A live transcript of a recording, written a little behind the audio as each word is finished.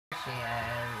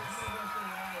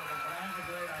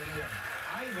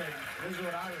This is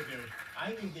what I would do.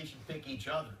 I think they should pick each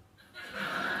other.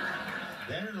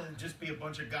 Then it'll just be a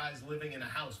bunch of guys living in a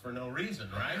house for no reason,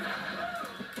 right?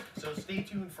 So stay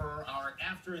tuned for our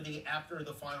after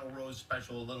the final rose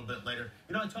special a little bit later.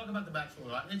 You know, I talk about The Bachelor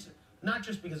a lot, and it's not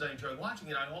just because I enjoy watching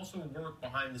it. I also work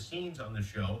behind the scenes on the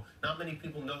show. Not many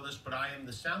people know this, but I am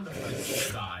the sound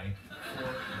effects guy for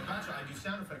The Bachelor. I do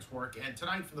sound effects work, and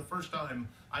tonight, for the first time,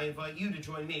 I invite you to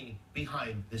join me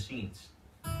behind the scenes.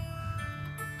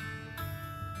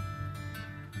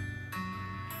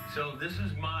 So this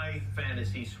is my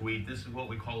fantasy suite. This is what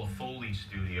we call a Foley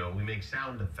studio. We make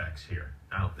sound effects here.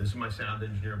 Now, this is my sound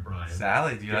engineer, Brian.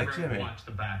 Sally, do you like Jimmy? If you ever watch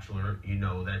The Bachelor, you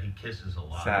know that he kisses a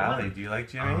lot. Sally, do you like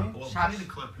Jimmy? Well, play the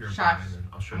clip here, Shush. Brian, and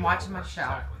I'll show you I'm how it watching my works show.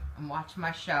 exactly. I'm watching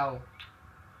my show.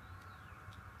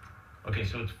 Okay,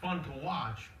 so it's fun to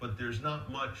watch, but there's not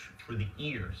much for the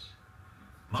ears.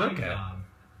 It's My okay. job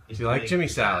is Do you to like make Jimmy,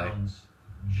 the Sally? sounds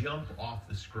jump off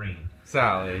the screen.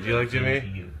 Sally, do you like To Jimmy?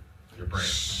 you, your brain.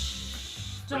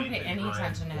 Don't What do pay you think, any Brian?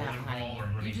 attention to him, Rolling ball or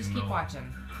honey. You just keep honeydew milk?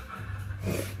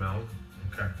 watching. Smell?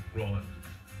 Okay, roll it.